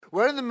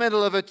We're in the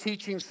middle of a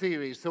teaching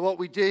series. So what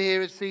we do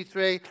here at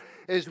C3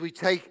 is we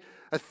take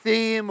a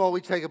theme or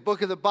we take a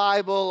book of the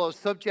Bible or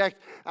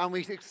subject and we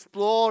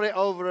explore it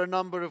over a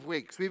number of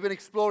weeks. We've been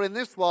exploring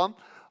this one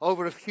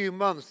over a few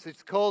months.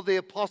 It's called the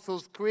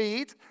Apostles'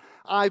 Creed,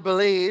 I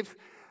believe,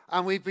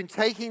 and we've been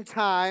taking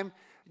time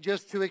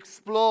just to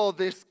explore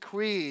this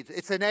creed.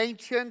 It's an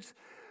ancient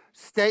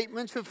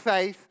statement of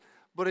faith,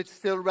 but it's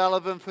still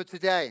relevant for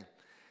today.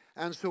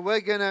 And so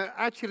we're going to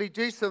actually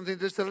do something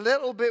that's a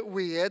little bit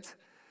weird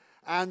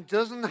and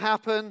doesn't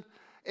happen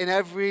in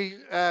every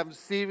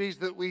series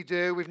that we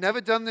do. We've never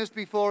done this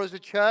before as a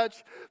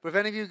church, but if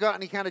any of you got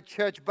any kind of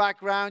church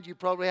background, you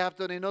probably have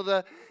done in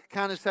other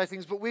kind of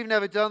settings, but we've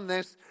never done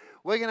this.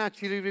 We're going to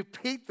actually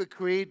repeat the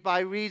creed by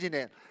reading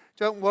it.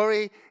 Don't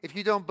worry, if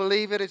you don't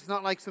believe it, it's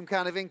not like some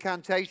kind of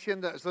incantation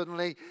that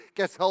suddenly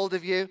gets hold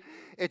of you.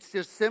 It's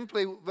just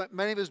simply,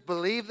 many of us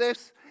believe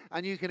this,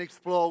 and you can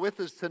explore with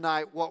us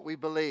tonight what we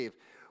believe.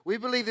 We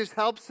believe this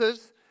helps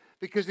us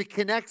because it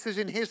connects us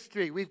in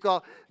history. We've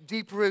got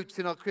deep roots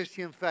in our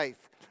Christian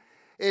faith.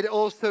 It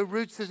also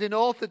roots us in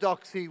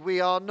orthodoxy.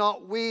 We are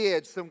not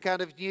weird, some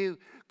kind of new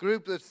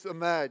group that's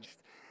emerged.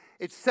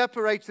 It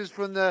separates us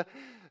from the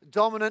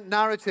dominant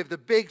narrative, the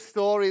big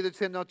story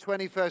that's in our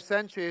 21st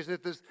century is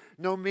that there's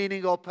no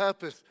meaning or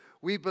purpose.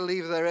 We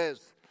believe there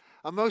is.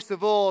 And most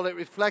of all, it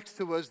reflects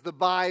to us the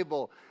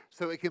Bible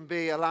so it can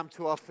be a lamp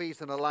to our feet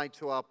and a light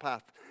to our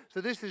path.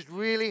 So this is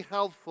really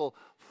helpful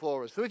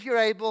for us. So if you're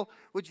able,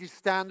 would you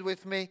stand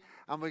with me?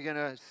 And we're going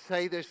to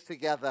say this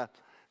together,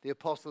 the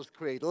Apostles'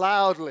 Creed,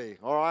 loudly,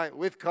 all right,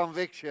 with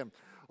conviction.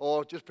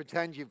 Or just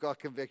pretend you've got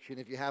conviction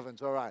if you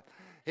haven't, all right.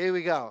 Here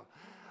we go.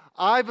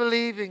 I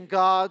believe in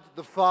God,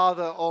 the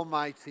Father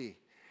Almighty,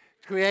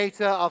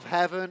 creator of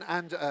heaven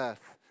and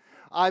earth.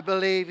 I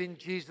believe in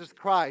Jesus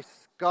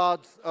Christ,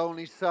 God's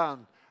only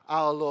Son,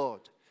 our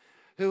Lord,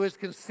 who was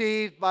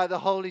conceived by the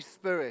Holy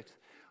Spirit,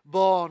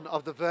 born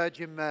of the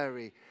Virgin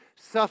Mary,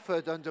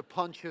 suffered under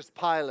Pontius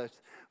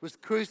Pilate, was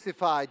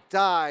crucified,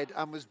 died,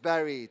 and was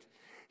buried.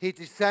 He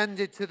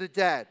descended to the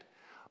dead.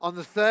 On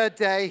the third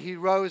day, he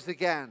rose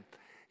again.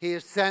 He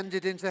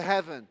ascended into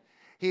heaven.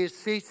 He is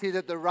seated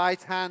at the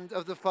right hand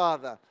of the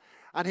Father,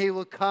 and he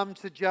will come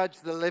to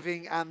judge the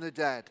living and the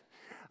dead.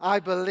 I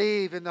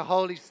believe in the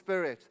Holy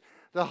Spirit,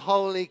 the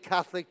Holy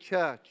Catholic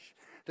Church,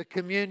 the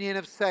communion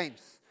of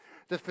saints,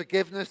 the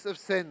forgiveness of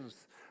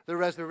sins, the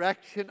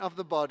resurrection of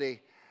the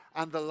body,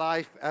 and the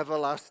life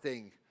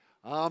everlasting.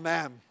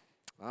 Amen.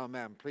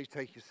 Amen. Please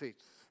take your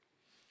seats.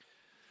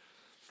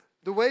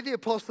 The way the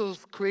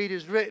Apostles' Creed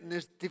is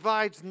written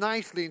divides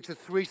nicely into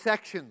three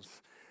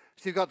sections.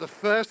 So you've got the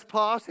first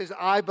part is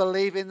I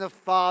believe in the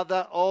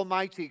Father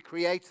Almighty,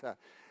 Creator.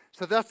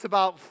 So that's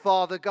about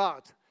Father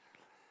God.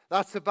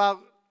 That's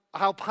about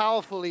how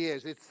powerful He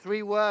is. It's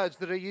three words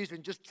that are used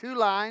in just 2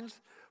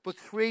 lines, but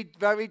 3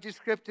 very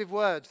descriptive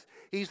words.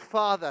 He's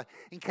Father.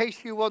 In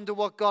case you wonder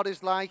what God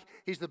is like,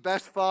 He's the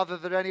best Father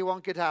that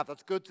anyone could have.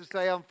 That's good to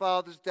say on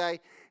Father's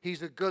Day.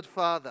 He's a good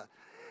Father.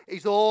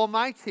 He's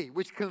Almighty,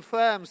 which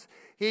confirms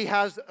He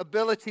has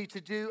ability to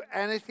do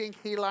anything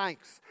He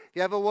likes.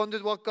 You ever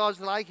wondered what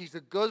God's like? He's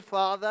a good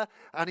Father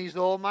and He's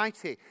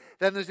Almighty.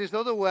 Then there's this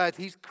other word,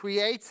 He's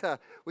Creator,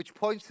 which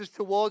points us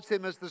towards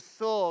Him as the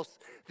source,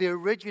 the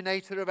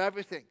originator of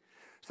everything.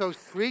 So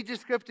 3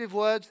 descriptive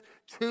words,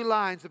 2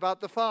 lines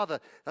about the Father.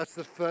 That's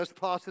the first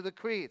part of the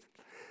creed.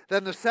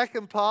 Then the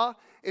second part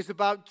is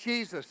about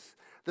Jesus,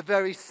 the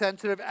very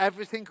center of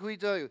everything we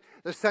do.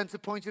 The center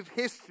point of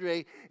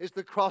history is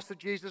the cross of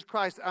Jesus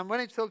Christ. And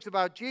when it talks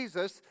about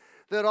Jesus,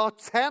 there are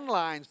 10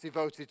 lines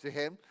devoted to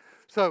Him.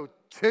 So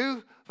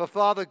 2 for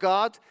Father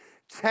God,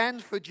 10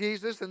 for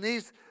Jesus, and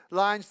these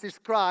lines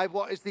describe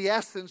what is the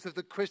essence of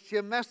the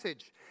Christian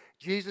message.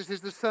 Jesus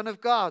is the Son of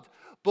God,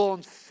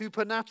 born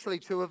supernaturally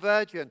to a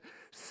virgin,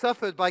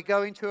 suffered by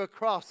going to a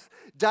cross,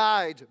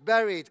 died,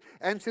 buried,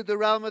 entered the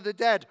realm of the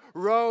dead,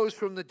 rose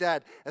from the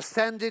dead,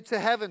 ascended to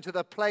heaven to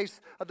the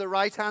place at the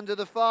right hand of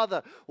the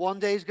Father. One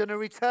day He's going to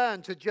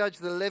return to judge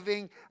the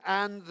living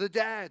and the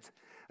dead.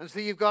 And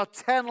so you've got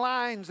 10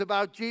 lines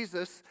about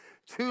Jesus,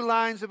 2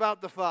 lines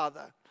about the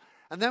Father.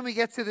 And then we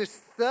get to this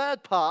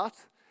third part,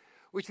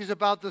 which is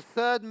about the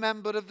third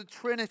member of the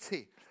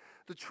Trinity.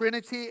 The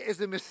Trinity is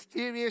a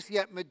mysterious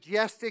yet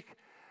majestic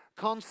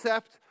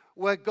concept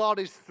where God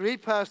is 3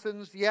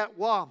 persons yet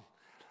one.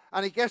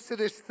 And it gets to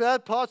this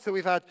third part. So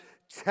we've had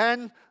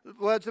 10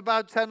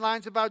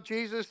 lines about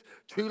Jesus,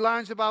 2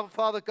 lines about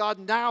Father God.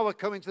 Now we're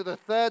coming to the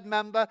third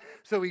member.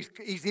 So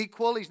he's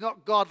equal. He's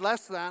not God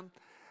less than.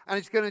 And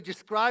it's going to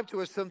describe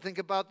to us something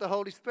about the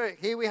Holy Spirit.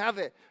 Here we have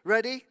it.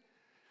 Ready?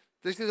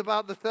 This is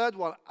about the third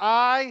one.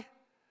 I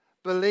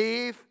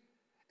believe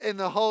in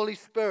the Holy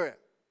Spirit.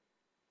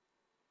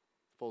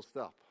 Full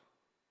stop.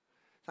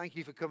 Thank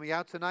you for coming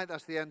out tonight.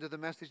 That's the end of the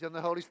message on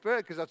the Holy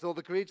Spirit, because that's all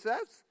the creed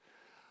says.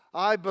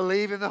 I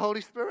believe in the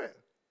Holy Spirit.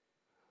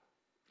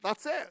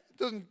 That's it.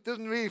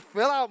 Doesn't really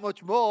fill out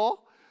much more.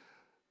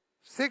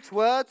 6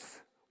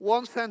 words,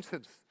 1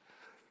 sentence.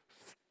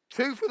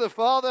 2 for the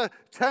Father,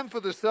 10 for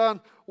the Son,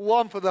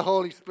 1 for the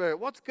Holy Spirit.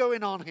 What's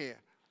going on here?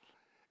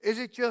 Is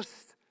it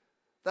just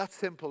that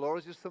simple, or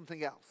is it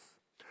something else?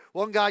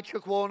 One guy,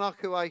 Chuck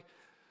Warnock, who I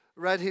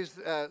read his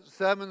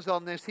sermons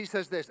on this, he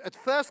says this: at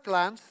first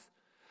glance,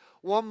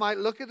 one might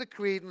look at the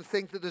creed and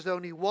think that there's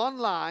only one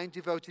line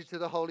devoted to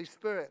the Holy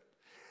Spirit.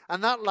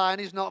 And that line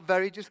is not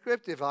very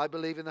descriptive. I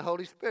believe in the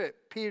Holy Spirit,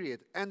 period,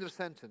 end of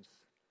sentence.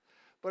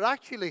 But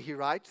actually, he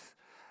writes,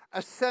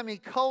 a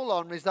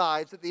semicolon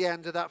resides at the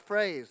end of that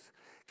phrase,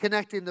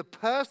 connecting the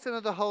person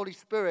of the Holy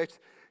Spirit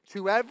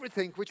to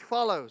everything which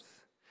follows.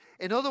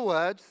 In other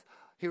words,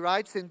 he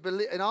writes, in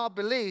our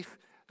belief,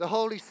 the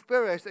Holy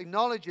Spirit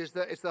acknowledges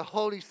that it's the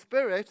Holy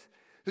Spirit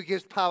who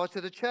gives power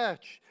to the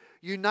church,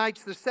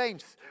 unites the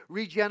saints,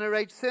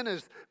 regenerates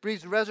sinners,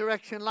 breathes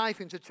resurrection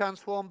life into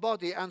transformed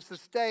body, and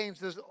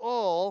sustains us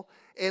all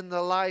in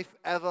the life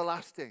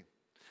everlasting.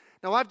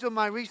 Now, I've done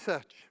my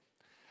research.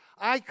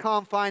 I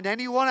can't find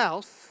anyone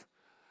else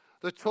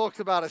that talks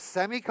about a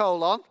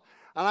semicolon,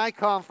 and I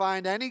can't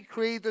find any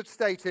creed that's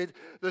stated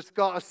that's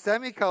got a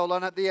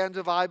semicolon at the end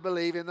of I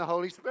believe in the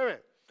Holy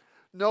Spirit.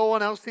 No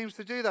one else seems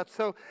to do that.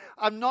 So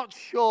I'm not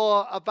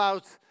sure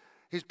about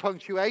his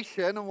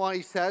punctuation and what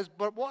he says,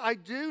 but what I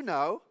do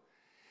know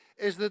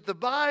is that the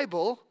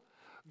Bible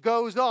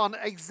goes on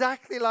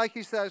exactly like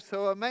he says.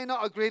 So I may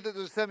not agree that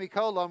there's a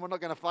semicolon. We're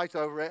not going to fight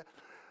over it.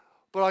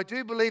 But I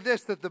do believe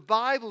this, that the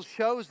Bible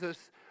shows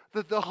us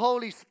that the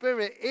Holy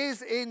Spirit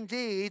is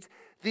indeed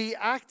the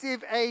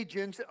active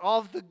agent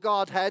of the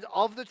Godhead,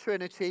 of the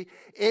Trinity,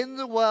 in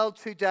the world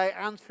today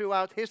and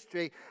throughout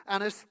history,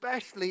 and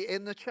especially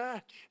in the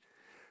church.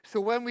 So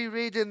when we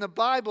read in the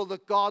Bible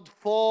that God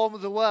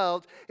formed the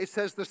world, it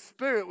says the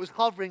Spirit was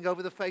hovering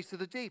over the face of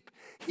the deep.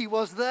 He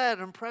was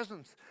there and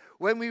present.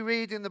 When we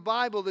read in the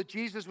Bible that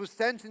Jesus was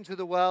sent into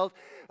the world,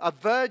 a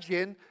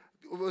virgin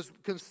was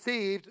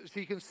conceived,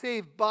 she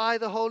conceived by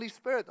the Holy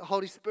Spirit. The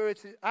Holy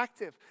Spirit is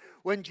active.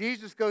 When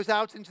Jesus goes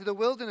out into the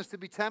wilderness to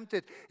be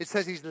tempted, it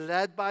says he's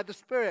led by the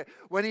Spirit.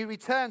 When he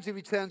returns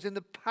in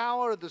the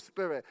power of the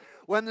Spirit.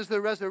 When there's the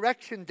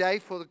resurrection day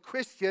for the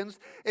Christians,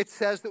 it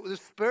says that the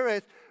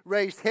Spirit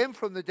raised him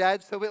from the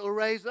dead, so it will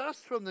raise us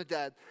from the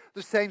dead.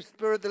 The same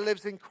Spirit that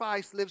lives in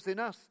Christ lives in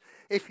us.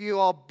 If you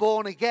are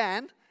born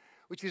again,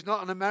 which is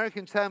not an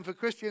American term for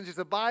Christians, it's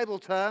a Bible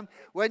term.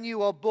 When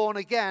you are born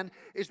again,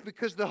 it's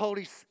because the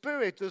Holy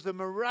Spirit does a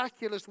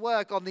miraculous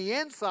work on the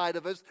inside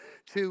of us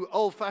to,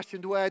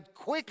 old-fashioned word,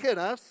 quicken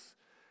us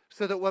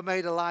so that we're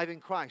made alive in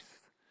Christ.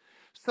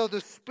 So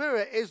the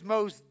Spirit is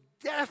most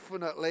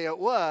definitely at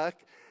work,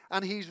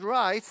 and he's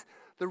right.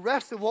 The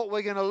rest of what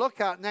we're going to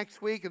look at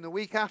next week and the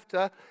week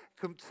after,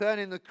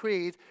 concerning the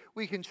creed,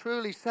 we can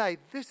truly say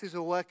this is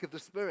a work of the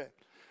Spirit.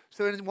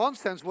 So in one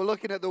sense, we're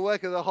looking at the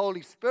work of the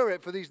Holy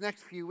Spirit for these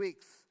next few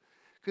weeks,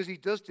 because he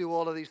does do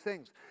all of these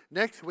things.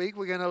 Next week,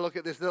 we're going to look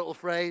at this little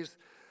phrase,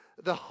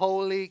 the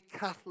Holy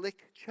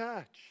Catholic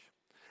Church.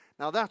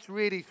 Now, that's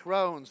really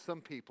thrown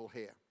some people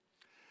here.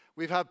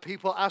 We've had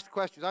people ask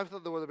questions. I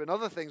thought there would have been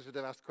other things that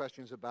they've asked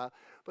questions about,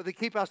 but they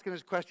keep asking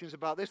us questions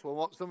about this one.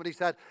 What somebody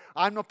said,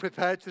 I'm not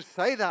prepared to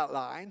say that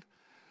line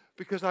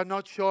because I'm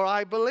not sure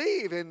I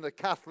believe in the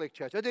Catholic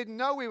Church. I didn't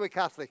know we were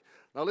Catholic.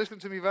 Now, listen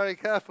to me very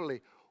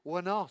carefully.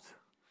 We're not.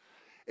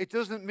 It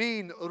doesn't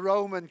mean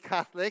Roman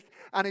Catholic,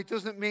 and it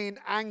doesn't mean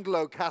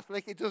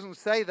Anglo-Catholic. It doesn't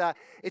say that.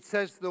 It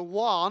says the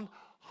one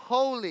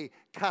holy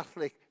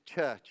Catholic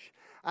Church.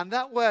 And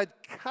that word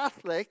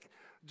Catholic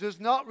does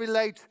not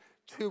relate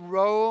to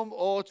Rome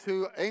or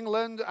to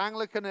England,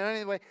 Anglican in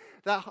any way.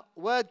 That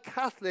word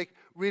Catholic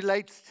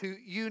relates to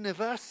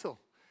universal.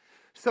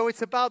 So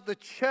it's about the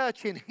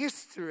church in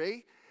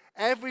history,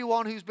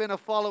 everyone who's been a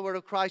follower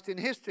of Christ in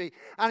history,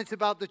 and it's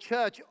about the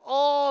church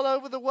all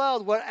over the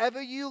world.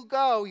 Wherever you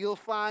go, you'll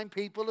find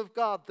people of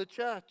God, the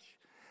church.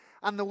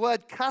 And the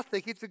word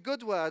Catholic, it's a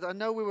good word. I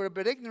know we were a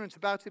bit ignorant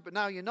about it, but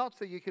now you're not,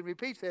 so you can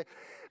repeat it.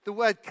 The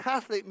word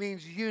Catholic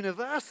means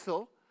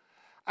universal,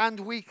 and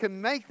we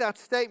can make that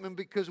statement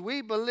because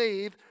we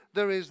believe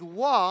there is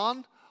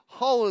one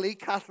holy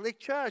Catholic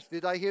Church.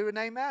 Did I hear an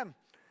amen?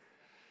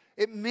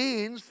 It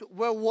means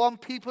we're one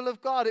people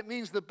of God. It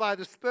means that by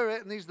the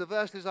Spirit, and these are the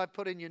verses I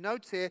put in your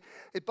notes here,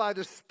 by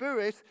the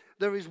Spirit,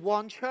 there is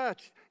one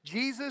church.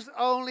 Jesus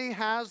only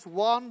has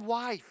one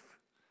wife,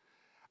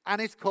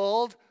 and it's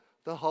called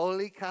the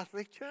Holy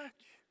Catholic Church.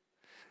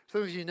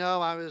 Some of you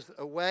know I was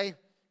away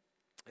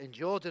in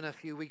Jordan a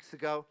few weeks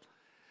ago,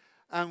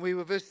 and we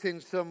were visiting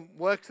some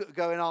works that were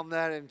going on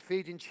there in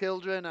feeding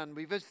children, and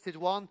we visited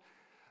one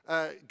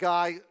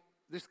guy,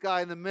 this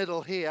guy in the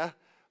middle here,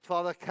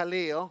 Father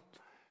Khalil,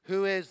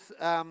 who is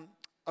a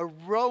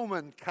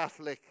Roman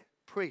Catholic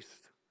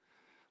priest.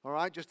 All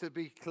right, just to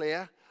be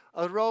clear,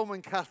 a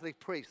Roman Catholic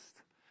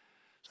priest.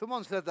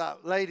 Someone said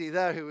that lady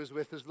there who was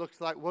with us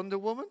looks like Wonder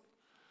Woman.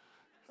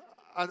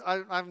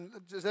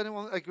 Does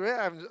anyone agree?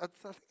 I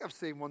think I've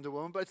seen Wonder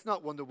Woman, but it's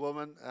not Wonder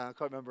Woman. I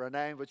can't remember her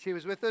name, but she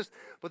was with us.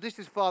 But this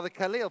is Father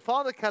Khalil.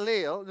 Father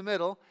Khalil, in the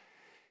middle,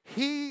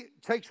 he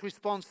takes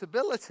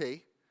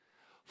responsibility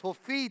for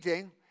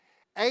feeding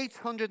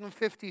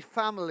 850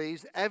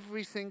 families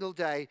every single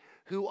day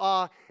who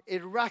are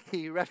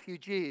Iraqi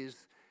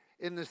refugees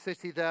in the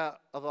city there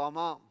of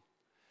Amman.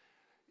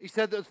 He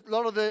said that a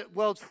lot of the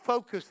world's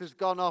focus has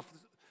gone off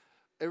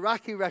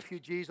Iraqi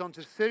refugees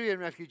onto Syrian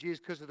refugees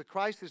because of the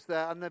crisis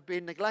there, and they've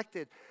been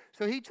neglected.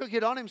 So he took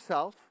it on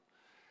himself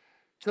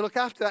to look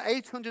after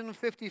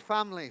 850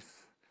 families.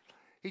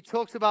 He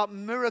talks about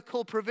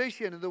miracle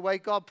provision and the way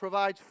God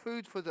provides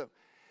food for them.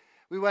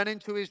 We went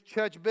into his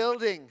church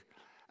building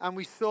and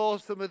we saw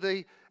some of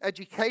the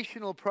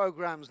educational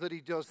programs that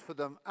he does for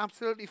them.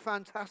 Absolutely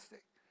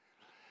fantastic.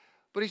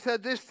 But he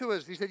said this to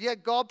us. He said, yeah,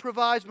 God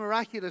provides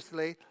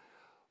miraculously,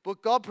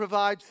 but God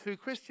provides through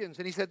Christians.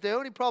 And he said, the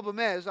only problem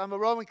is, I'm a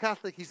Roman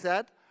Catholic, he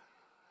said,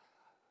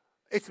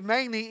 it's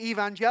mainly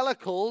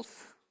evangelicals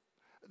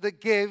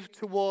that give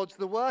towards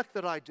the work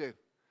that I do.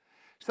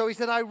 So he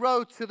said, I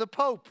wrote to the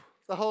Pope,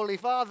 the Holy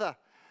Father,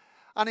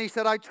 and he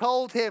said, I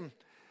told him,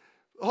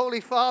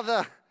 Holy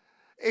Father,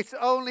 it's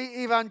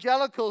only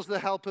evangelicals that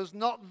help us,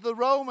 not the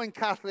Roman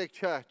Catholic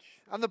Church.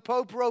 And the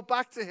Pope wrote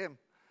back to him,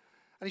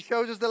 and he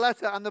showed us the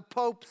letter, and the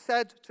Pope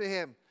said to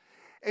him,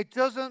 it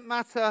doesn't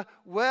matter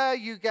where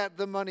you get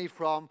the money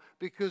from,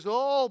 because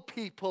all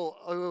people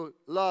who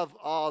love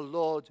our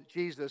Lord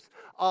Jesus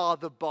are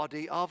the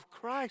body of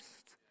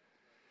Christ.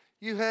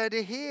 You heard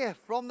it here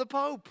from the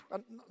Pope,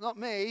 and not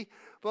me,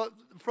 but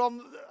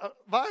from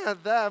via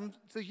them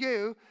to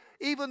you.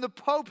 Even the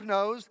Pope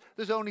knows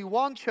there's only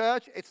one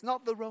church. It's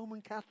not the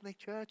Roman Catholic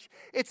Church.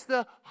 It's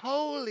the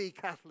Holy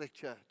Catholic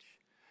Church.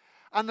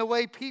 And the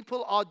way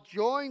people are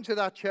joined to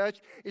that church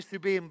is through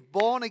being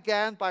born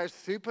again by a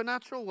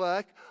supernatural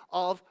work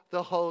of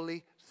the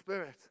Holy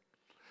Spirit.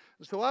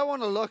 And so I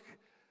want to look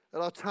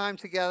at our time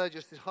together,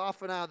 just this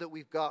half an hour that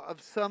we've got,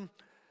 of some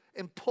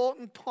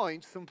important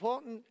points, some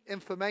important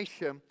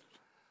information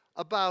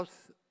about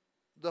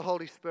the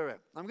Holy Spirit.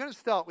 I'm going to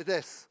start with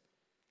this.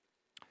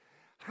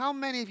 How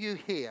many of you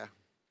here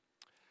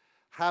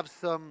have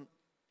some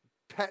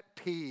pet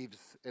peeves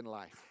in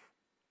life?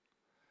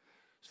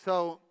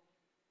 So,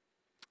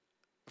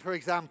 for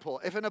example,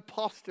 if an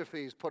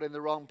apostrophe is put in the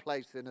wrong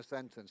place in a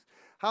sentence,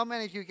 how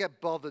many of you get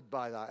bothered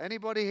by that?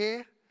 Anybody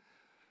here?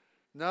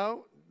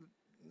 No?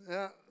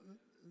 Yeah.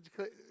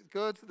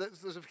 Good.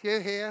 There's a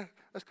few here.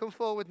 Let's come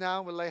forward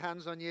now. We'll lay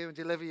hands on you and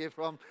deliver you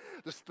from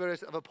the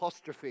spirit of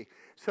apostrophe.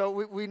 So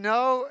we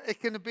know it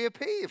can be a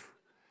peeve.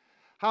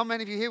 How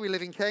many of you here, we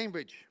live in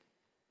Cambridge?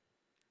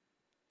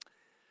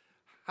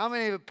 How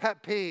many have a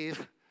pet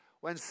peeve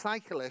when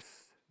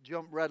cyclists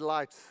jump red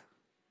lights?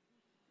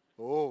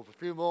 Oh, a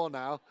few more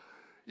now.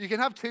 You can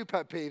have two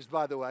pet peeves,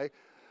 by the way.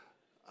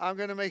 I'm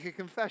going to make a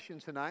confession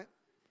tonight.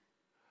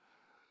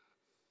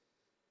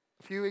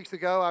 A few weeks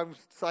ago, I was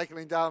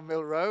cycling down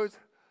Mill Road,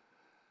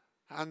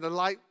 and the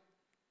light,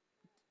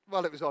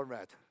 well, it was on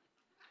red.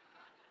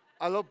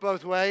 I looked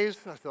both ways.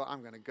 I thought,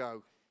 I'm going to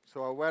go.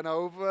 So I went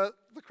over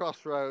the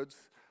crossroads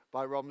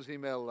by Romsey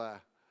Mill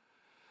there.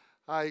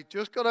 I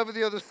just got over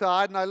the other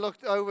side, and I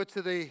looked over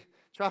to the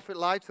traffic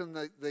lights and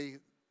the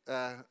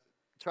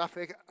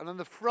traffic, and in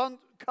the front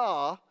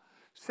car,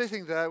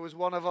 sitting there, was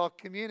one of our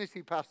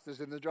community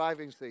pastors in the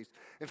driving seat.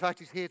 In fact,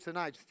 he's here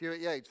tonight,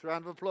 Stuart Yates.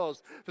 Round of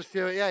applause for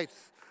Stuart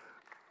Yates.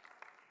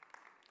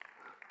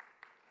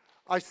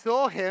 I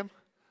saw him,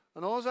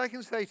 and all I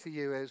can say to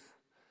you is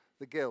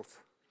the guilt.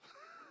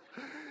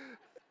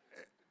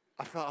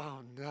 I thought,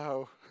 oh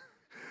no.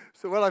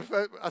 So when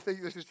I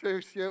think this is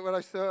true, Stuart, when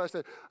I saw it, I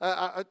said,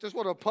 I just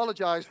want to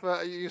apologize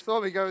for, you saw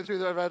me going through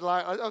the red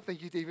light. I don't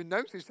think you'd even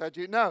noticed, had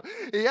you? No,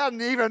 he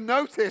hadn't even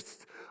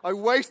noticed. I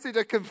wasted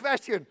a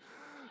confession.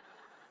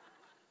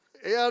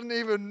 He hadn't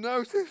even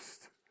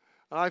noticed.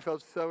 And I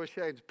felt so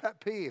ashamed. Pet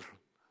peeve.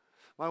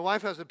 My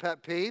wife has a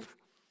pet peeve.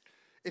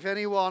 If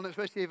anyone,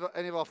 especially if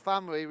any of our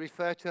family,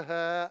 refer to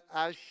her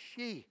as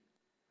she.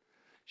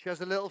 She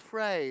has a little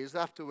phrase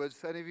afterwards.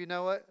 Any of you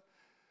know it?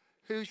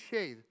 Who's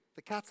she?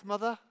 The cat's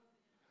mother?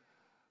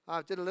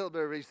 I did a little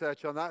bit of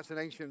research on that. It's an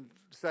ancient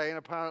saying,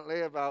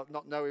 apparently, about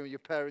not knowing your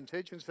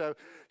parentage. And so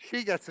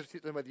she gets, I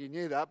don't know whether you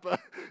knew that,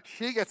 but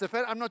she gets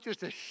offended. I'm not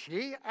just a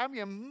she, I'm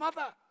your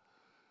mother.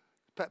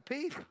 Pet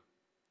peeve.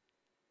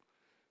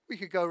 We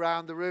could go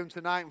around the room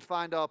tonight and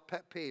find our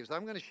pet peeves.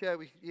 I'm going to share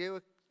with you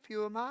a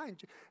few of mine.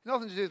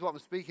 Nothing to do with what I'm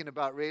speaking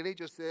about, really.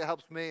 Just it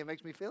helps me. It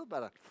makes me feel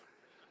better.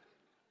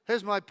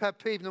 Here's my pet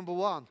peeve number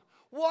one.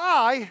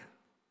 Why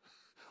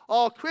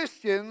are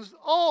Christians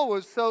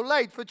always so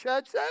late for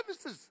church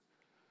services?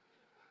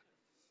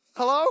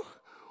 Hello?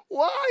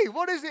 Why?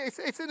 What is it?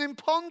 It's an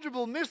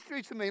imponderable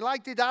mystery to me.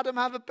 Like, did Adam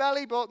have a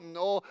belly button?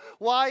 Or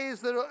why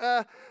is there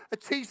a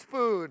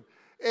teaspoon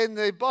in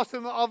the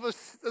bottom of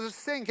the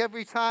sink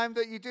every time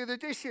that you do the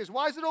dishes?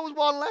 Why is there always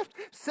one left?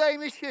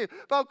 Same issue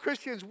about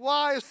Christians.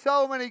 Why are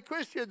so many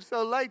Christians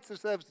so late to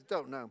services?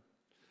 Don't know.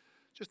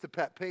 Just a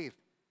pet peeve.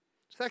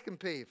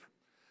 Second peeve.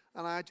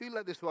 And I do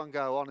let this one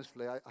go,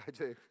 honestly. I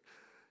do.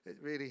 It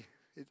really,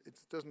 it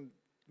doesn't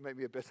make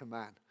me a bitter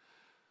man,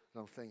 I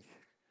don't think.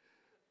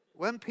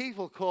 When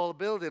people call a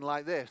building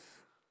like this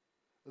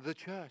the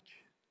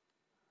church,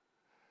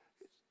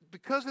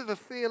 because of a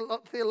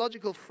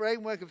theological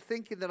framework of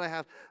thinking that I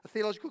have, a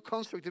theological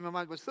construct in my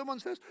mind, when someone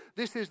says,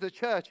 this is the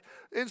church,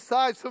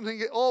 inside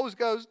something, it always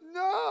goes,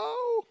 no,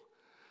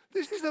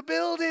 This is a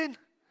building.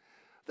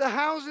 The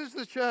house is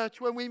the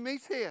church when we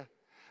meet here.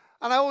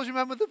 And I always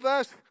remember the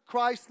verse,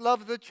 Christ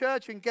loved the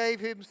church and gave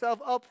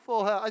himself up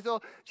for her. I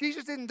thought,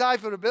 Jesus didn't die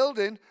for a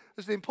building.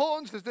 As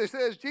important as this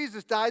is,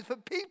 Jesus died for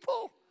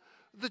people,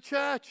 the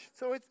church.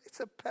 So it's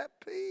a pet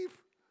peeve.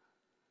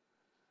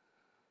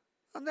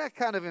 And they're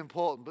kind of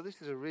important, but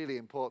this is a really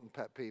important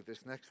pet peeve,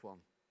 this next one.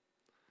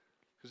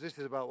 Because this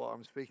is about what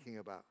I'm speaking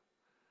about.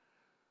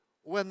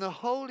 When the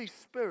Holy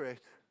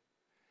Spirit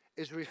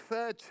is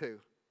referred to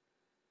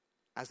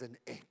as an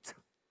it.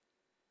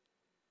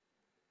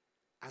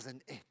 As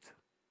an it.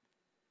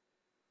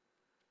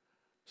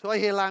 So I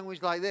hear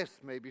language like this,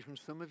 maybe from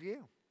some of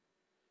you.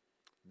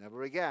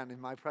 Never again in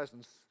my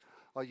presence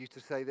are you to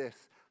say this.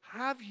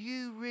 Have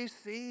you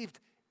received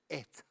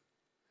it?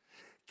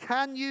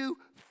 Can you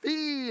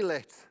feel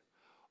it?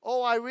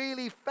 Oh, I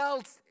really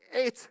felt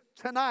it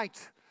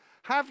tonight.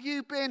 Have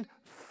you been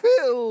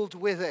filled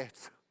with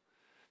it?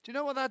 Do you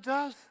know what that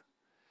does?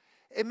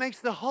 It makes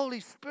the Holy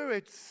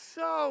Spirit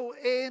so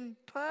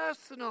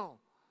impersonal.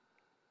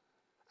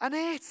 And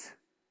it,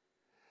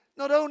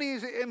 not only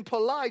is it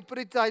impolite, but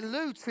it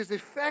dilutes his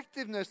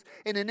effectiveness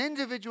in an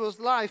individual's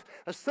life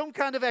as some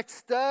kind of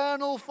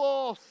external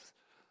force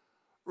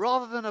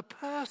rather than a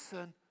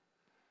person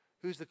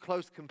who's a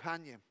close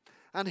companion.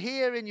 And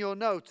here in your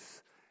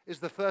notes is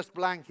the first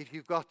blank if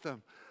you've got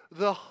them.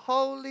 The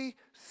Holy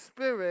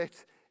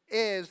Spirit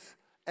is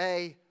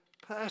a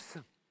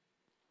person.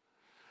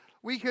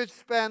 We could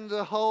spend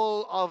the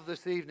whole of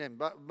this evening,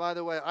 but by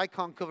the way, I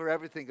can't cover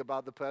everything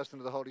about the person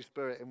of the Holy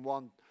Spirit in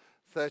one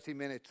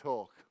 30-minute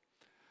talk.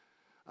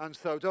 And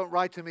so don't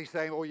write to me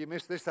saying, oh, you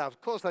missed this out.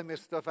 Of course I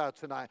missed stuff out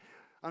tonight.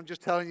 I'm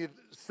just telling you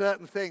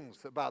certain things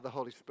about the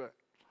Holy Spirit.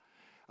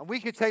 And we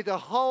could take the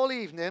whole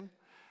evening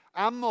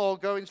and more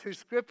going through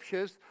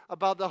scriptures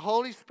about the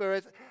Holy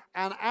Spirit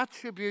and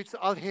attributes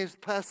of his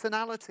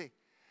personality.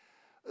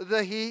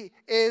 That he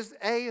is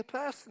a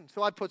person.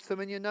 So I put some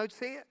in your notes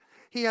here.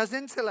 He has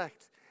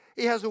intellect.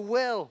 He has a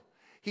will.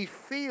 He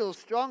feels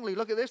strongly.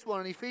 Look at this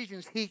one in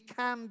Ephesians. He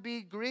can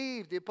be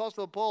grieved. The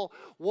Apostle Paul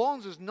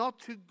warns us not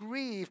to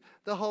grieve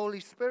the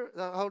Holy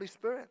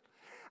Spirit.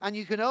 And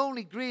you can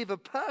only grieve a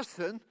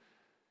person.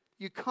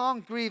 You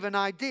can't grieve an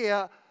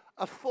idea,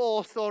 a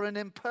force, or an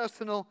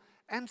impersonal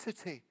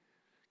entity.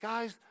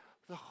 Guys,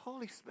 the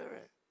Holy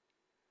Spirit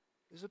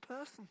is a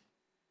person.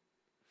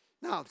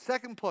 Now,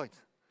 second point.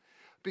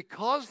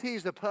 Because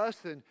he's a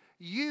person,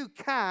 you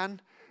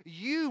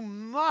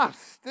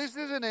must, this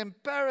is an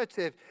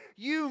imperative,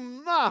 you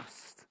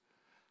must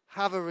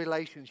have a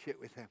relationship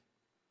with him.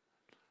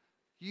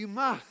 You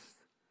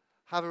must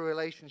have a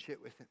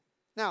relationship with him.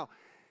 Now,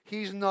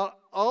 he's not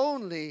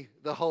only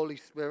the Holy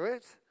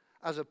Spirit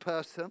as a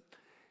person,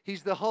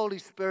 he's the Holy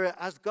Spirit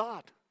as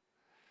God.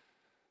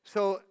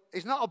 So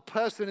he's not a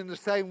person in the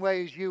same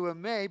way as you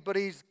and me, but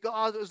he's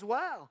God as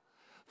well.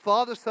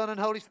 Father, Son, and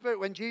Holy Spirit.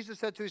 When Jesus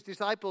said to his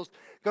disciples,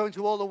 go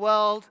into all the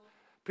world,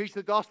 preach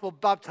the gospel,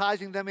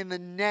 baptizing them in the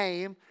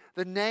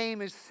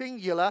name is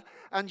singular,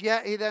 and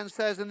yet he then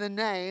says in the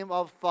name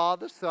of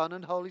Father, Son,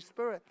 and Holy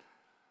Spirit.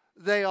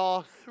 They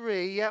are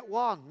three, yet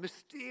one.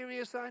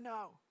 Mysterious, I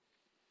know.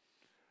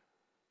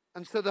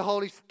 And so the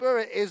Holy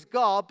Spirit is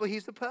God, but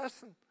he's a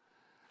person.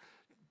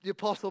 The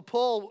Apostle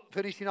Paul,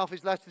 finishing off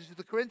his letters to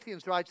the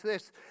Corinthians, writes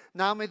this,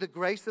 now may the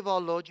grace of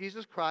our Lord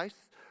Jesus Christ,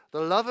 the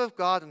love of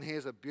God, and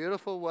here's a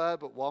beautiful word,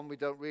 but one we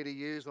don't really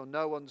use or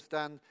know,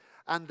 understand,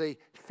 and the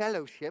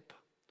fellowship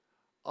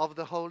of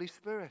the Holy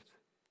Spirit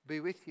be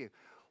with you.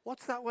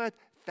 What's that word?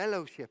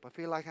 Fellowship. I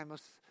feel like I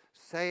must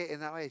say it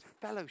in that way. It's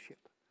fellowship.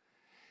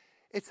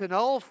 It's an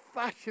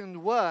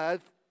old-fashioned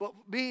word, but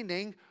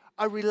meaning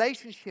a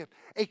relationship,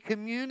 a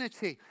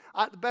community.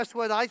 The best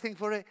word I think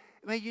for it,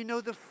 may you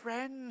know the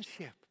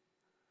friendship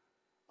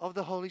of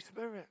the Holy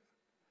Spirit.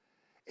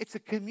 It's a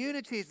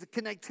community. It's a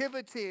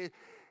connectivity.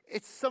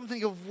 It's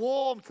something of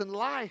warmth and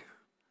life.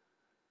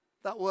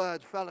 That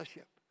word,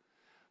 fellowship.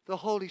 The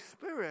Holy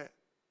Spirit,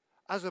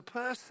 as a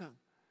person,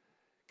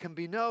 can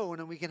be known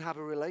and we can have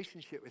a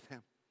relationship with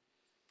him.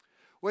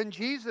 When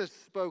Jesus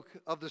spoke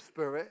of the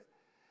Spirit,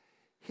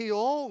 he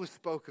always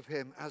spoke of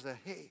him as a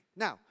he.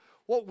 Now,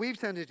 what we've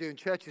tended to do in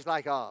churches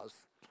like ours,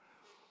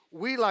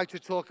 we like to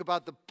talk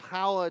about the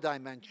power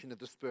dimension of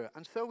the Spirit.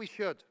 And so we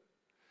should,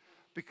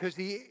 because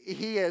he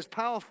is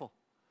powerful.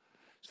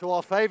 So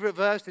our favorite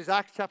verse is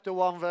Acts chapter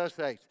 1, verse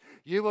 8.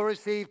 You will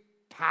receive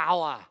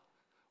power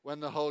when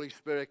the Holy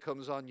Spirit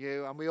comes on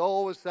you. And we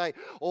always say,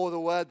 oh, the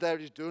word there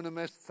is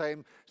dunamis,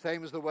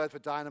 same as the word for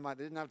dynamite.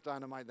 They didn't have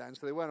dynamite then,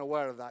 so they weren't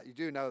aware of that. You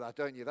do know that,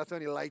 don't you? That's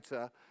only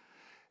later.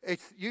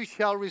 It's, you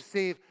shall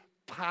receive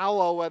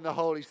power when the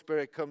Holy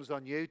Spirit comes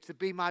on you to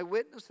be my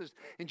witnesses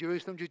in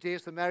Jerusalem, Judea,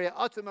 Samaria,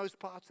 uttermost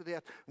parts of the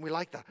earth. And we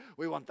like that.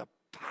 We want the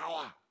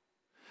power.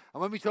 And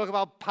when we talk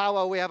about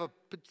power, we have a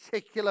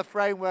particular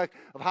framework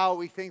of how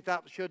we think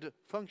that should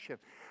function.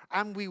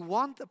 And we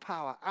want the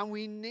power, and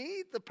we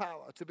need the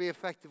power to be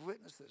effective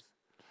witnesses.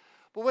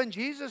 But when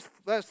Jesus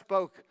first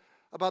spoke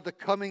about the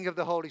coming of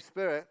the Holy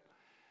Spirit,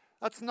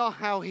 that's not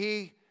how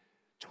he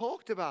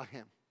talked about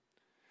him.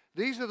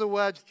 These are the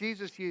words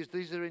Jesus used.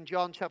 These are in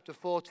John chapter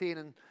 14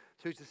 and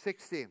through to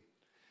 16.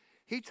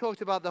 He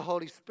talked about the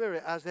Holy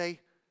Spirit as a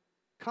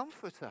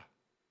comforter.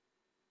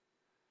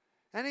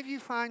 Any of you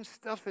find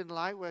stuff in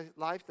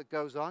life that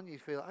goes on, you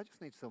feel, I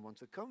just need someone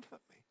to comfort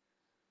me?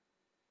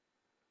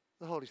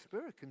 The Holy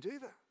Spirit can do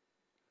that.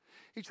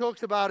 He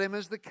talks about him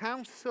as the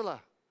counselor.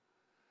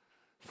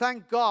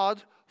 Thank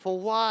God for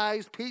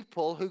wise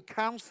people who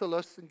counsel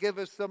us and give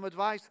us some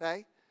advice,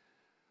 hey?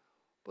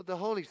 But the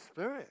Holy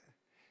Spirit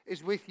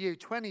is with you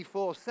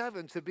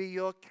 24/7 to be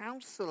your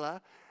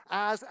counselor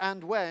as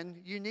and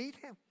when you need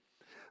him.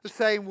 The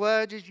same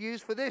word is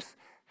used for this,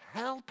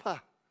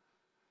 helper.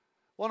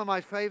 One of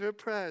my favorite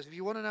prayers. If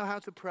you want to know how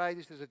to pray,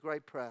 this is a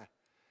great prayer.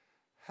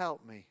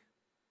 Help me.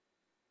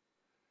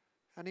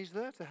 And he's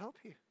there to help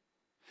you.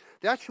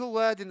 The actual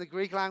word in the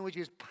Greek language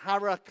is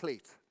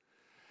paraclete,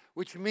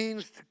 which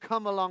means to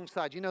come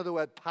alongside. You know the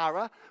word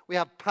para? We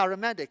have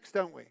paramedics,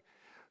 don't we?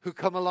 Who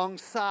come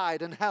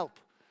alongside and help.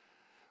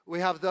 We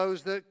have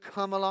those that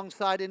come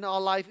alongside in our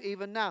life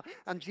even now.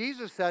 And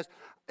Jesus says,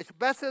 it's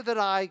better that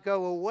I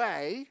go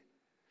away.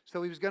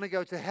 So he was going to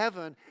go to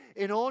heaven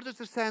in order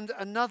to send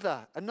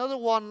another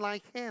one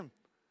like him.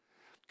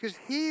 Because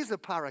he's a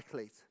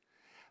paraclete.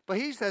 But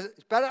he says,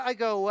 it's better I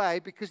go away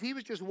because he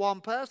was just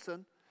one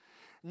person.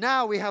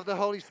 Now we have the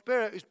Holy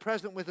Spirit who's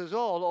present with us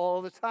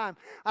all the time.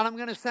 And I'm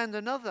going to send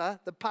another,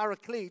 the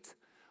paraclete,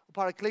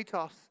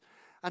 parakletos.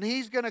 And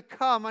he's going to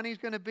come and he's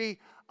going to be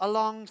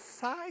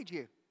alongside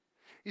you.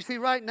 You see,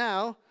 right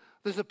now,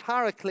 there's a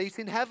paraclete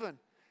in heaven.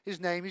 His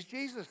name is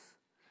Jesus.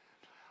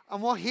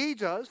 And what he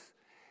does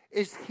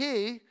is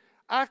he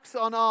acts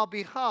on our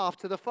behalf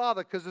to the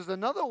Father, because there's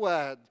another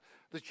word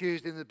that's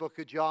used in the book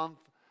of John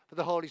for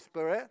the Holy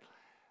Spirit,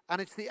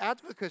 and it's the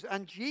advocate.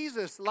 And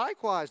Jesus,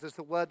 likewise, there's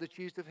a word that's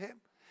used of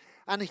him.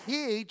 And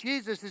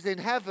Jesus, is in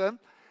heaven,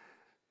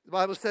 the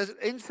Bible says,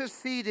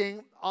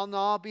 interceding on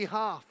our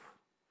behalf.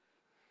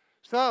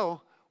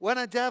 So, when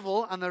a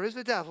devil, and there is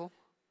a devil,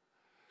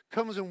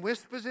 comes and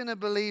whispers in a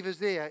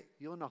believer's ear,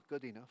 you're not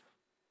good enough.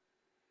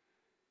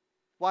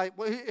 Why?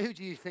 Who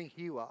do you think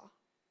you are?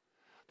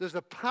 There's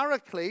a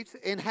paraclete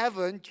in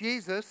heaven,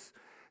 Jesus,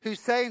 who's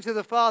saying to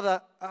the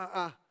Father,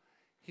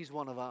 he's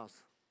one of ours.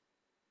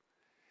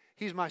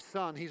 He's my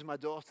son, he's my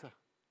daughter.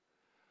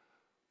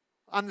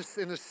 And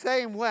in the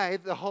same way,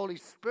 the Holy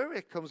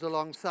Spirit comes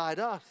alongside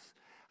us.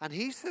 And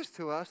he says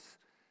to us,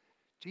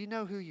 do you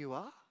know who you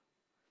are?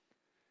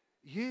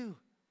 You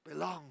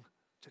belong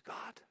to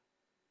God.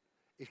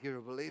 If you're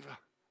a believer,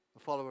 a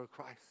follower of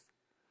Christ.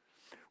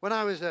 When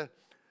I was a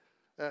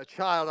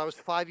child, I was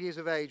 5 years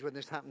of age when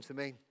this happened to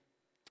me.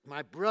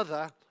 My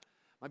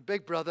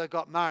big brother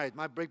got married.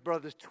 My big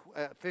brother's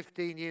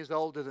 15 years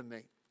older than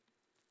me.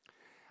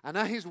 And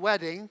at his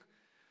wedding,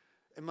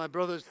 in my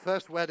brother's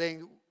first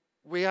wedding,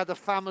 we had a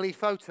family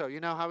photo. You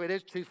know how it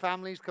is? Two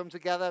families come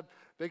together,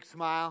 big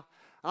smile.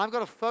 And I've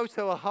got a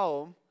photo at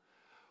home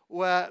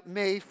where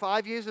me,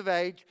 5 years of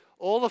age,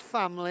 all the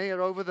family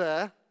are over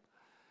there.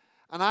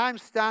 And I'm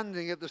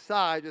standing at the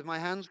side with my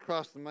hands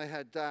crossed and my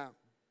head down,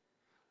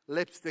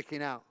 lips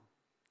sticking out.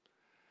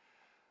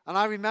 And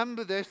I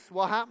remember this.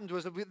 What happened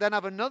was we then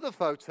have another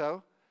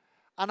photo,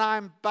 and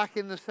I'm back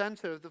in the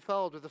center of the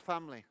fold with the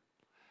family.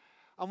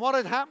 And what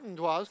had happened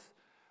was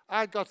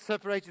I got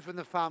separated from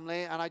the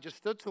family, and I just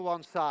stood to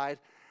one side.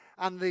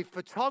 And the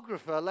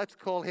photographer, let's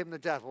call him the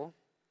devil,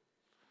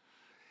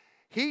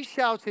 he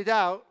shouted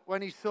out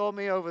when he saw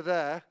me over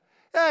there,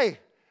 hey,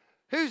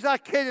 who's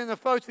that kid in the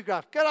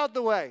photograph? Get out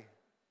the way.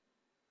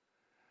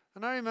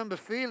 And I remember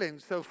feeling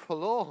so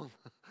forlorn.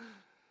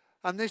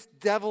 And this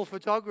devil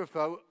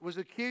photographer was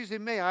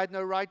accusing me. I had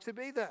no right to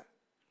be there.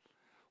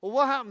 Well,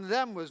 what happened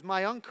then was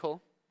my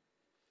uncle,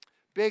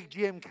 Big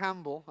Jim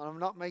Campbell, and I'm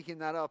not making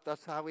that up,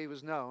 that's how he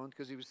was known,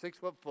 because he was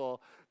 6'4",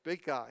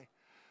 big guy.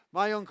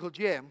 My Uncle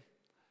Jim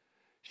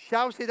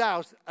shouted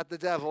out at the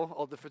devil,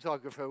 or the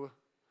photographer,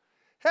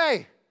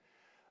 hey,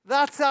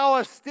 that's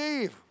our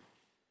Steve.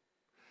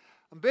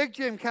 And Big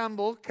Jim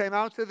Campbell came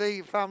out of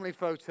the family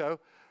photo,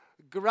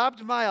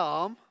 grabbed my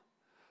arm,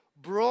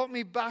 brought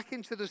me back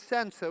into the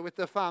center with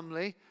the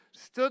family,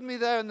 stood me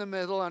there in the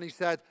middle, and he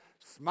said,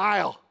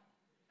 smile.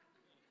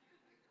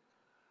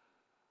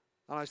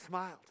 And I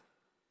smiled.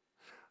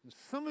 And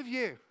some of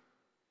you,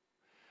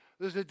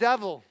 there's a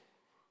devil,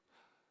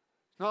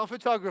 not a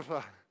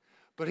photographer,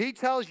 but he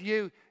tells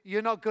you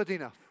you're not good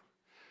enough.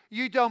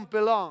 You don't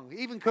belong.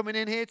 Even coming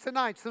in here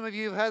tonight, some of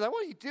you have heard that.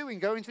 What are you doing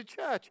going to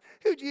church?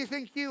 Who do you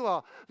think you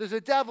are? There's a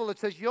devil that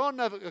says you're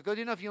never good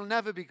enough, you'll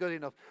never be good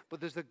enough.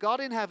 But there's a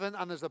God in heaven,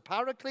 and there's a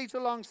paraclete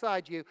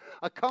alongside you,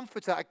 a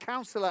comforter, a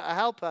counselor, a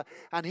helper,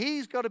 and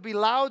he's got to be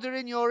louder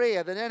in your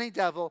ear than any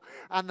devil.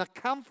 And the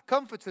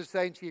comforter's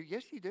saying to you,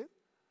 yes, you do.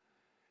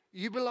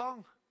 You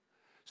belong.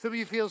 Some of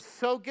you feel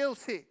so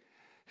guilty.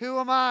 Who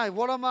am I?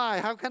 What am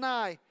I? How can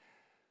I?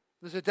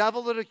 There's a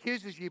devil that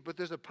accuses you, but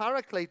there's a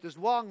paraclete. There's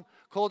one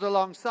called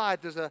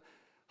alongside. There's a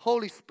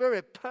Holy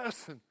Spirit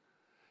person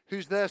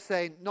who's there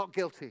saying, not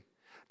guilty.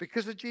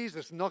 Because of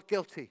Jesus, not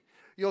guilty.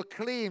 You're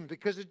clean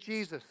because of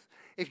Jesus.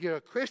 If you're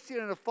a Christian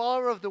and a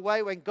follower of the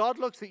way, when God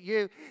looks at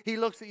you, he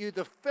looks at you,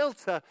 the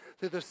filter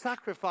through the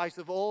sacrifice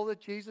of all that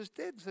Jesus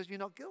did, and says you're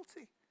not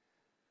guilty.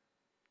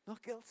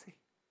 Not guilty.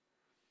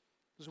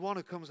 There's one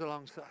who comes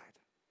alongside.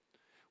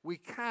 We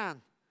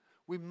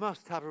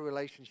must have a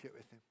relationship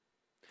with him.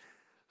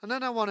 And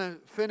then I want to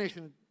finish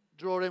and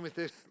draw in with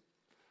this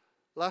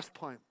last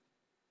point.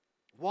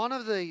 One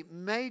of the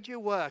major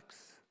works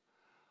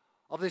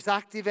of this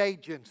active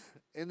agent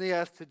in the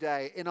earth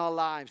today, in our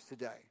lives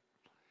today,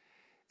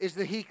 is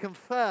that he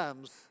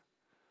confirms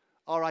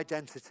our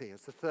identity.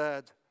 It's the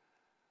third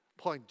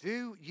point.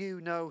 Do you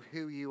know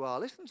who you are?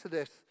 Listen to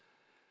this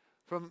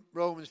from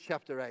Romans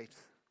chapter 8.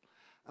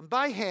 And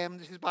by him,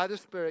 this is by the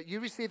Spirit, you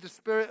receive the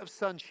spirit of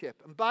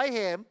sonship. And by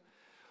him,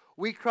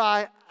 we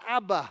cry,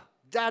 Abba,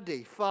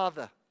 Daddy,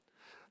 Father.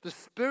 The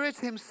Spirit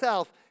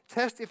himself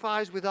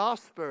testifies with our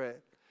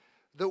spirit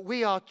that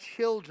we are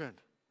children,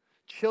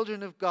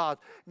 children of God.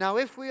 Now,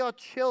 if we are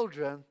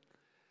children,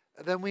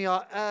 then we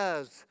are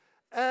heirs,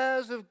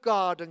 heirs of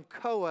God and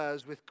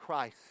co-heirs with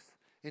Christ.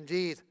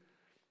 Indeed,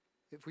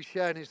 if we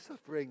share in his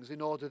sufferings,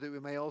 in order that we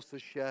may also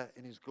share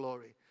in his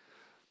glory.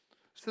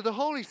 So the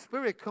Holy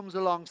Spirit comes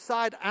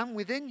alongside and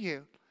within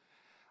you,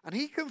 and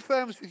he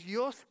confirms with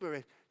your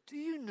spirit, do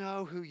you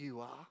know who you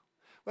are?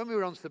 When we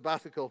were on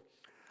sabbatical,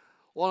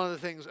 one of the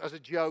things, as a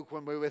joke,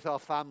 when we were with our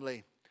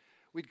family,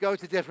 we'd go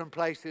to different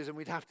places and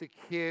we'd have to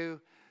queue,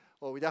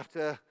 or we'd have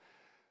to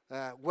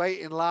wait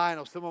in line,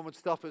 or someone would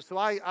stop us. So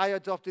I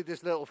adopted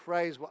this little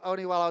phrase,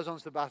 only while I was on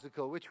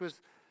sabbatical, which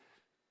was,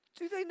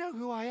 do they know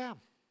who I am?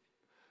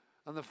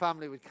 And the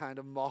family would kind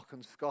of mock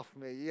and scoff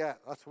me. Yeah,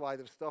 that's why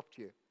they've stopped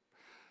you.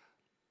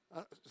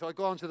 So I'd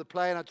go onto the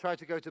plane, I'd try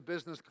to go to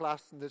business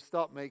class, and they'd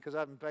stop me because I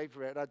hadn't paid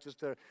for it. And I'd just,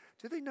 do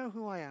they know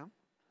who I am?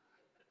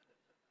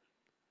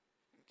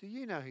 Do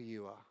you know who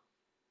you are?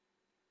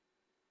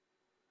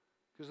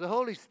 Because the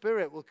Holy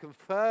Spirit will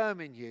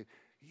confirm in you,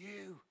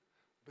 you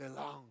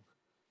belong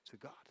to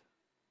God.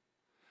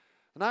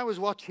 And I was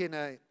watching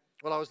I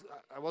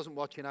wasn't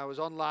watching, I was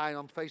online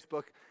on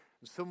Facebook,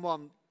 and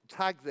someone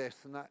tagged this,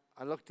 and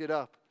I looked it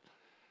up,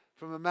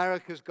 from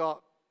America's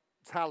Got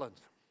Talent.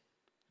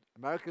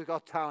 America's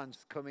Got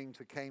Talent's coming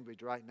to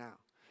Cambridge right now.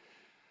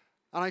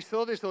 And I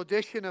saw this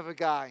audition of a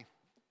guy,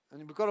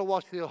 and we've got to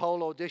watch the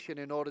whole audition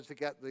in order to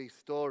get the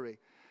story.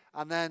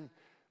 And then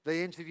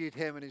they interviewed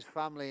him and his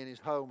family in his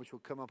home, which will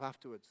come up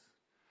afterwards.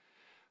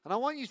 And I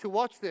want you to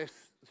watch this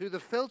through the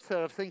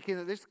filter of thinking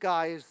that this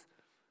guy is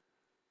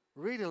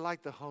really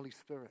like the Holy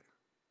Spirit.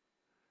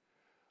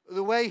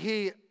 The way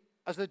he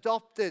has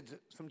adopted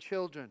some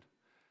children,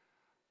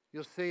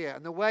 you'll see it.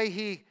 And the way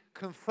he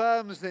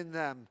confirms in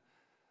them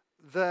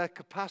their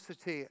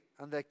capacity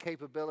and their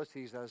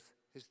capabilities as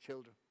his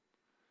children.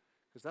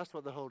 Because that's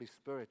what the Holy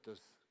Spirit does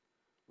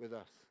with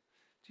us.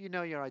 Do you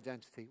know your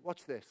identity?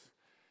 Watch this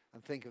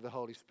and think of the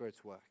Holy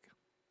Spirit's work.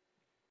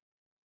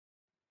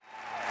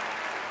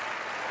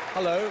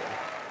 Hello.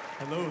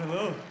 Hello,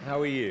 hello.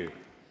 How are you?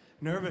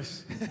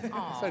 Nervous.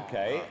 It's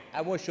okay.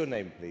 And what's your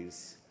name,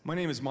 please? My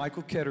name is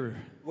Michael Ketterer.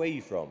 Where are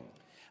you from?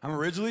 I'm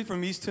originally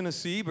from East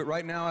Tennessee, but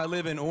right now I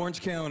live in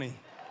Orange County.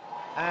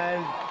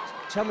 And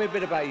tell me a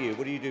bit about you.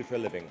 What do you do for a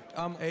living?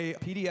 I'm a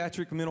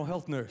pediatric mental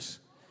health nurse.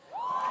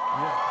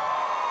 Yeah.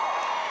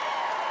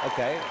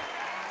 Okay.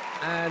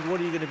 And what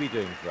are you going to be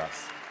doing for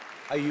us?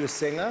 Are you a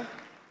singer?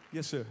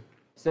 Yes, sir.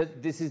 So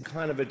this is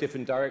kind of a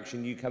different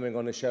direction, you coming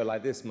on a show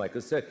like this, Michael.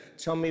 So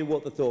tell me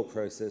what the thought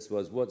process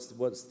was.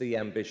 What's the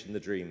ambition, the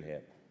dream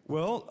here?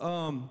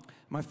 Well,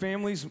 my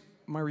family's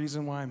my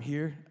reason why I'm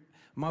here.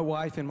 My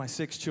wife and my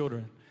 6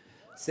 children.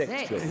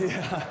 6 children?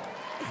 Yeah.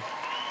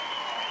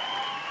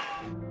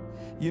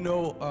 You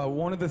know,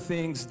 one of the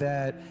things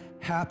that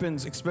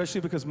happens,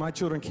 especially because my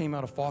children came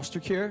out of foster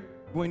care,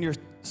 when you're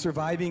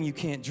surviving, you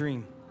can't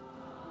dream.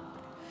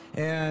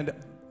 And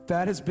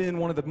that has been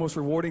one of the most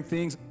rewarding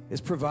things, is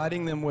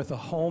providing them with a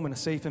home and a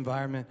safe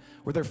environment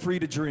where they're free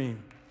to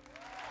dream.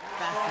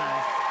 That's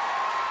nice.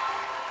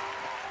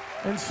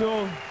 And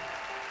so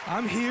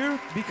I'm here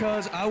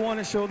because I want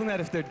to show them that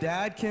if their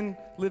dad can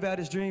live out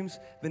his dreams,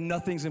 then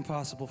nothing's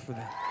impossible for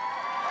them.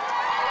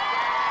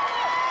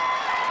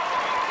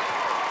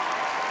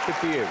 Good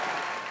for you.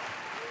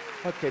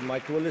 Okay,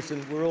 Michael, well,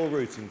 listen, we're all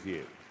rooting for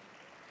you.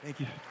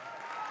 Thank you.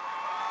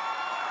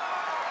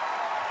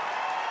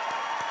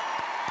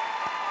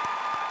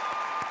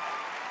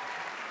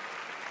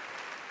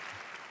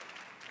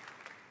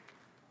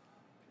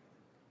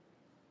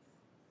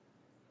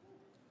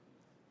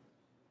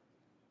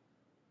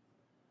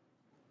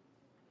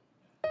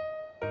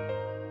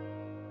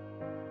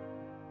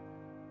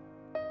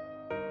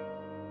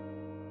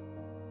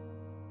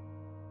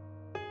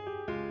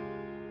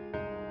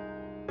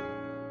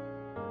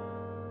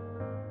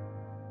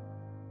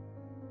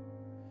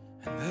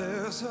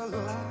 There's a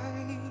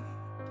light,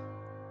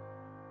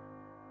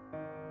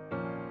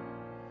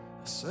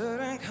 a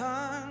certain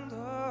kind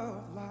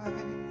of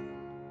light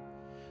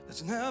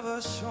that's never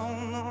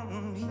shone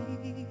on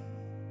me.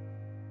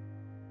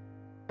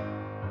 I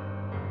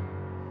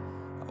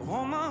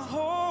want my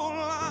whole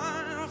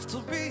life to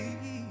be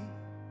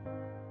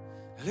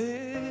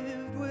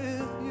lived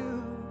with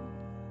you,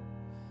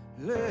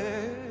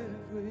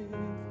 lived with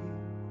you.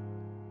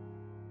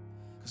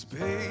 'Cause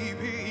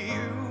baby,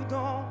 you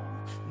don't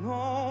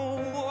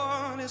know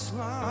what it's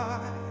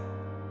like.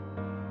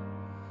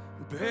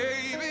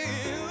 Baby,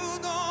 you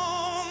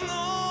don't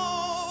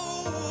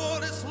know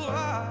what it's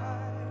like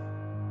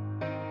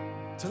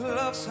to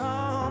love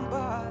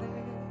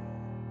somebody,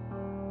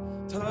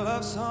 to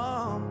love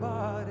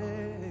somebody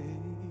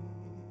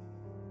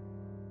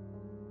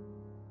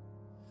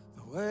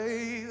the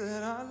way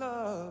that I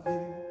love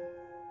you.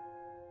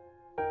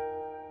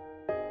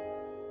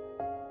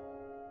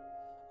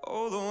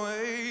 Oh, the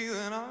way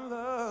that I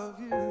love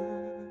you.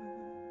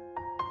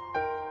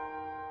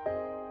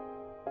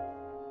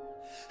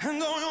 And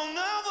though you'll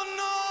never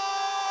know,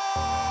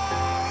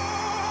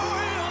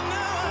 you'll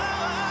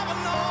never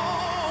know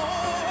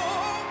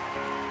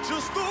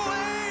just the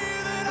way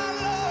that I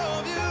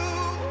love you.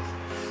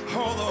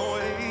 Oh, the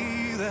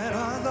way that I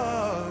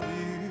love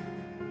you.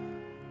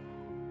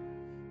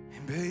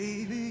 And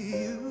baby,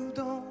 you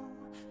don't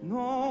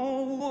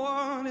know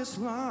what it's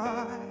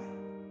like.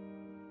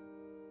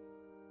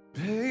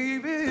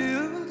 Baby,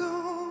 you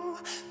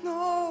don't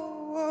know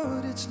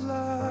what it's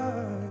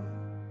like.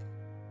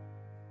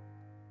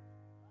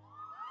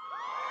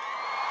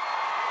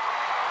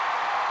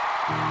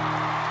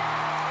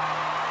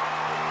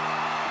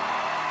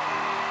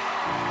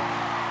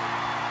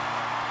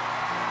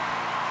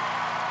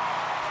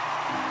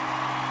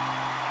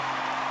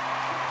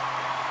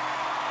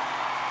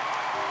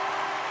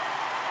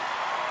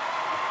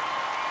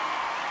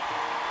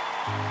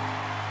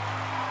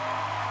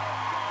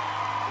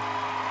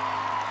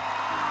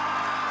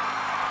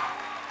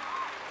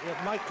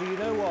 Michael, you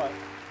know what?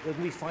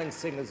 When we find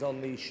singers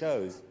on these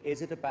shows,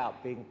 is it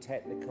about being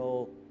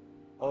technical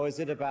or is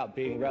it about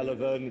being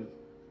relevant?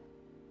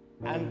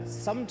 And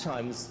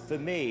sometimes, for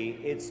me,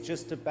 it's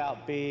just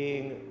about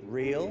being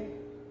real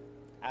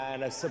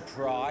and a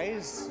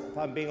surprise, if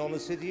I'm being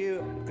honest with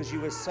you, because you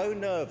were so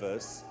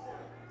nervous,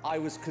 I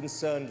was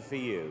concerned for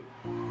you.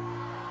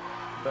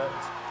 But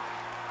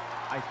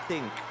I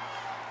think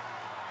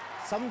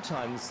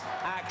sometimes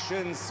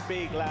actions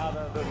speak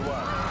louder than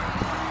words.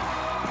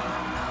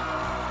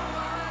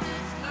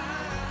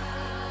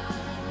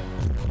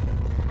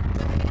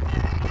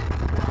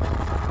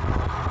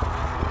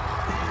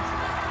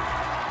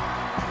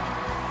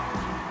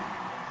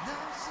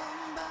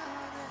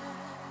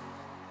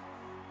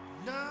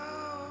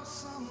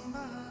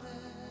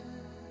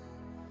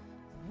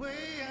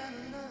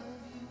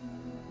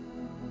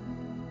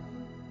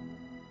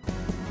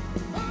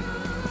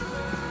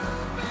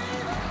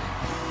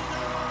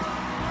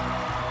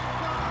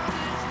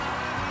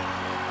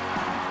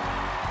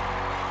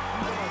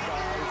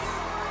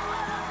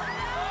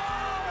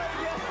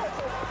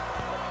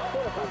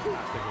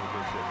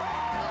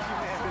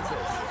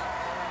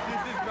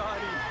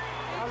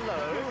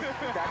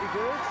 Daddy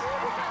good?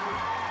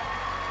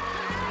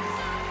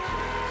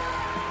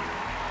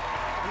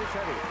 Let me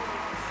tell you,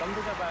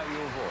 something about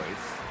your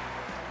voice,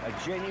 I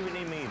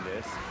genuinely mean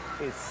this,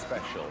 is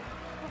special.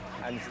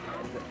 And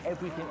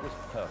everything was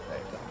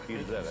perfect. You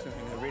deserve it.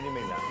 I really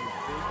mean that.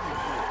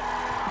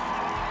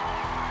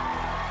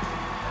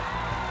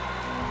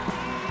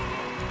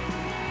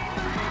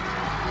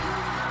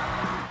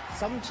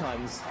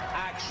 Sometimes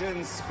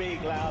actions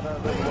speak louder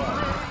than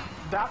words.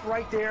 That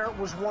right there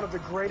was one of the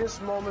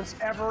greatest moments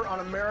ever on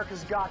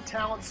America's Got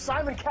Talent.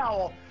 Simon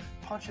Cowell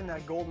punching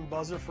that golden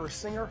buzzer for a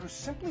singer who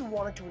simply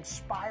wanted to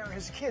inspire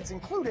his kids,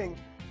 including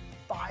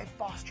 5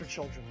 foster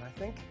children. I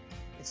think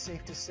it's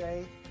safe to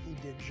say he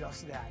did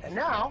just that. And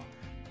now,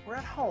 we're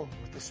at home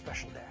with this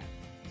special dad.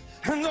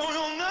 And though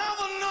you'll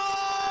never know.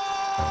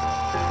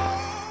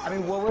 I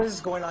mean, what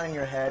was going on in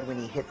your head when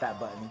he hit that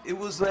button? It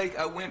was like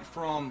I went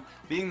from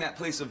being that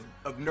place of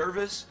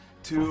nervous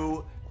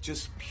to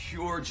just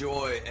pure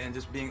joy and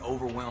just being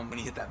overwhelmed when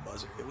he hit that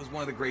buzzer. It was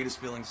one of the greatest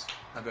feelings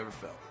I've ever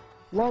felt.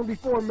 Long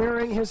before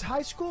marrying his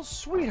high school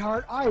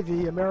sweetheart,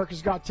 Ivy,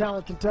 America's Got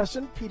Talent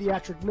contestant,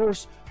 pediatric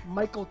nurse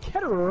Michael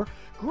Ketterer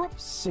grew up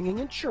singing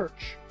in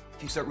church.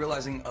 You start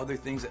realizing other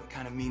things that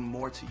kind of mean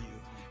more to you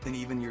than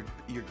even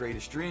your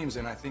greatest dreams,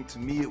 and I think to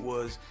me it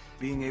was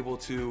being able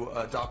to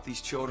adopt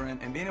these children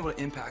and being able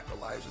to impact the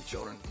lives of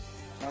children.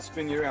 I'll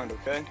spin you around,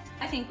 okay?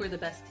 I think we're the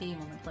best team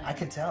on the planet. I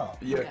could tell.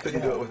 Yeah,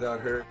 couldn't do it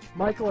without her.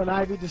 Michael and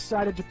Ivy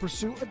decided to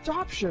pursue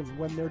adoption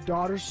when their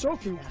daughter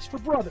Sophie asked for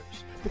brothers.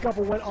 The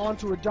couple went on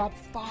to adopt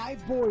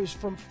 5 boys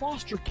from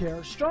foster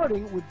care,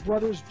 starting with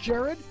brothers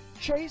Jared,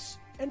 Chase,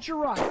 and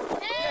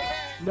Jeriah.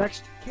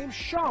 Next came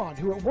Sean,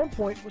 who at one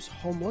point was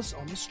homeless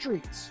on the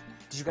streets.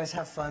 Did you guys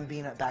have fun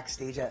being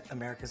backstage at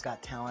America's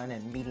Got Talent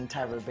and meeting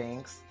Tyra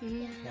Banks?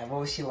 Yeah. Yeah, what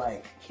was she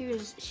like? She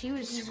was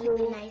She's really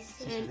cool. nice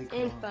She's and, really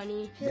cool. and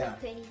funny. She's Yeah.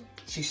 pretty.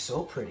 She's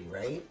so pretty,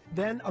 right?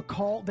 Then a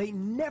call they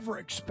never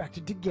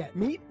expected to get.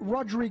 Meet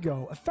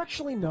Rodrigo,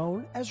 affectionately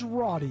known as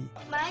Roddy.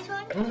 My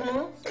turn?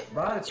 Mm-hmm.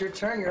 Rod, it's your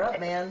turn. You're up,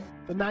 man.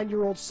 The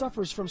 9-year-old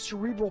suffers from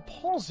cerebral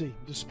palsy.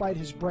 Despite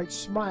his bright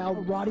smile,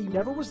 Roddy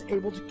never was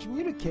able to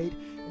communicate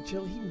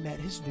until he met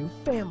his new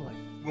family.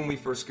 When we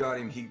first got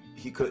him,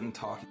 he couldn't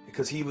talk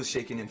because he was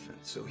shaken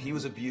infant. So he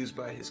was abused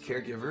by his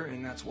caregiver,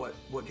 and that's what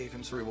gave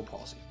him cerebral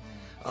palsy.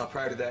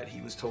 Prior to that,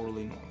 he was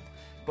totally normal.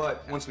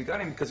 But once we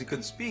got him, because he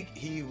couldn't speak,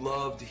 he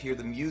loved to hear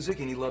the music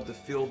and he loved to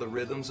feel the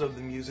rhythms of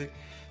the music.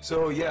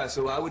 So yeah,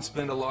 so I would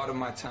spend a lot of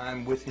my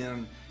time with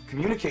him,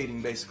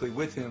 communicating basically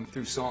with him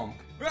through song.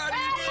 Ready?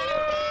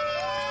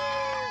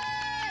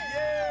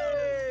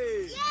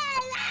 Yay!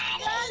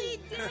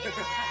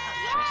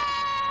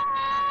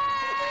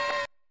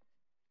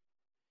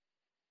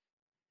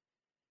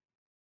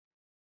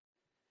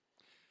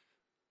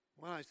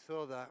 When I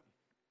saw that,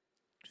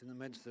 I was in the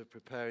midst of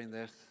preparing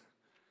this,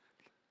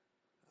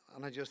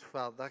 and I just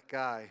felt that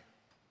guy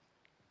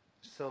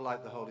is so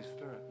like the Holy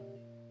Spirit.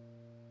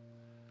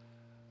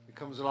 He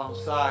comes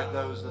alongside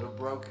those that are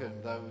broken,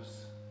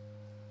 those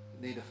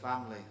that need a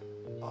family,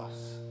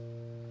 us.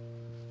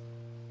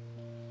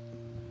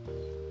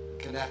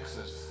 Connects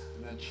us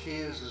and then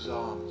cheers us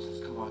on and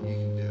says, come on, you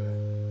can do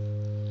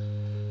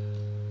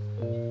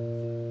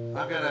it.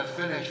 I'm going to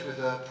finish with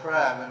a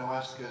prayer. I'm going to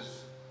ask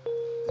us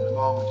in a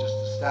moment just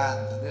to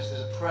stand. And this is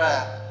a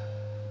prayer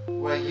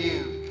where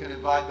you can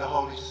invite the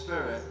Holy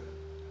Spirit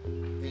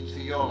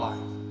into your life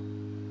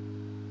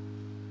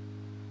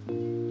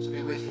to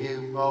be with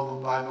you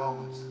moment by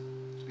moment,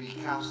 to be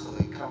your counselor,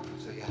 your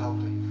comforter, your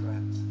helper, your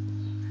friend.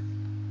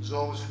 There's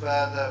always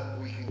further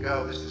we can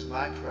go. This is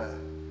my prayer.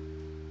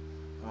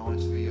 I want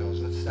it to be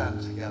yours. Let's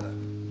stand together.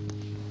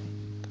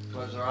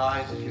 Close our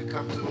eyes. If you're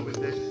comfortable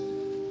with this,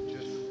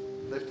 just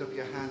lift up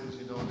your hands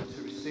in order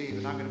to receive.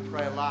 And I'm going to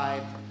pray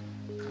aloud,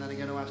 and then I'm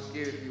going to ask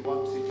you, if you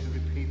want to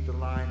repeat the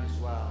line as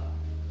well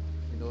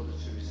in order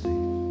to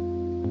receive.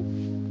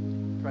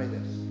 Pray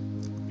this.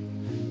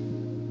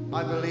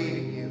 I believe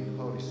in you,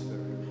 Holy Spirit.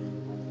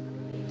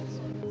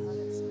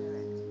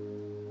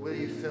 Will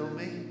you fill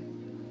me?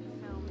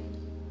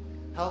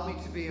 Help me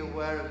to be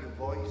aware of your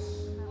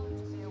voice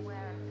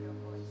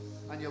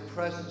and your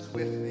presence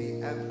with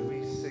me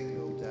every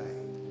single day.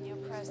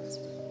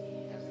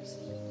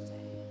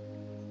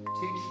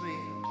 Teach me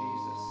of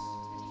Jesus.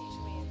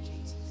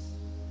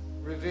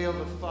 Reveal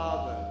the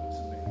Father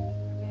to me.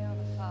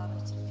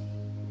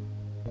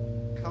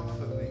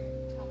 Comfort me.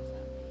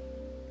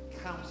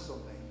 Counsel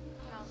me.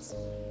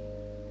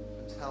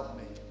 And help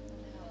me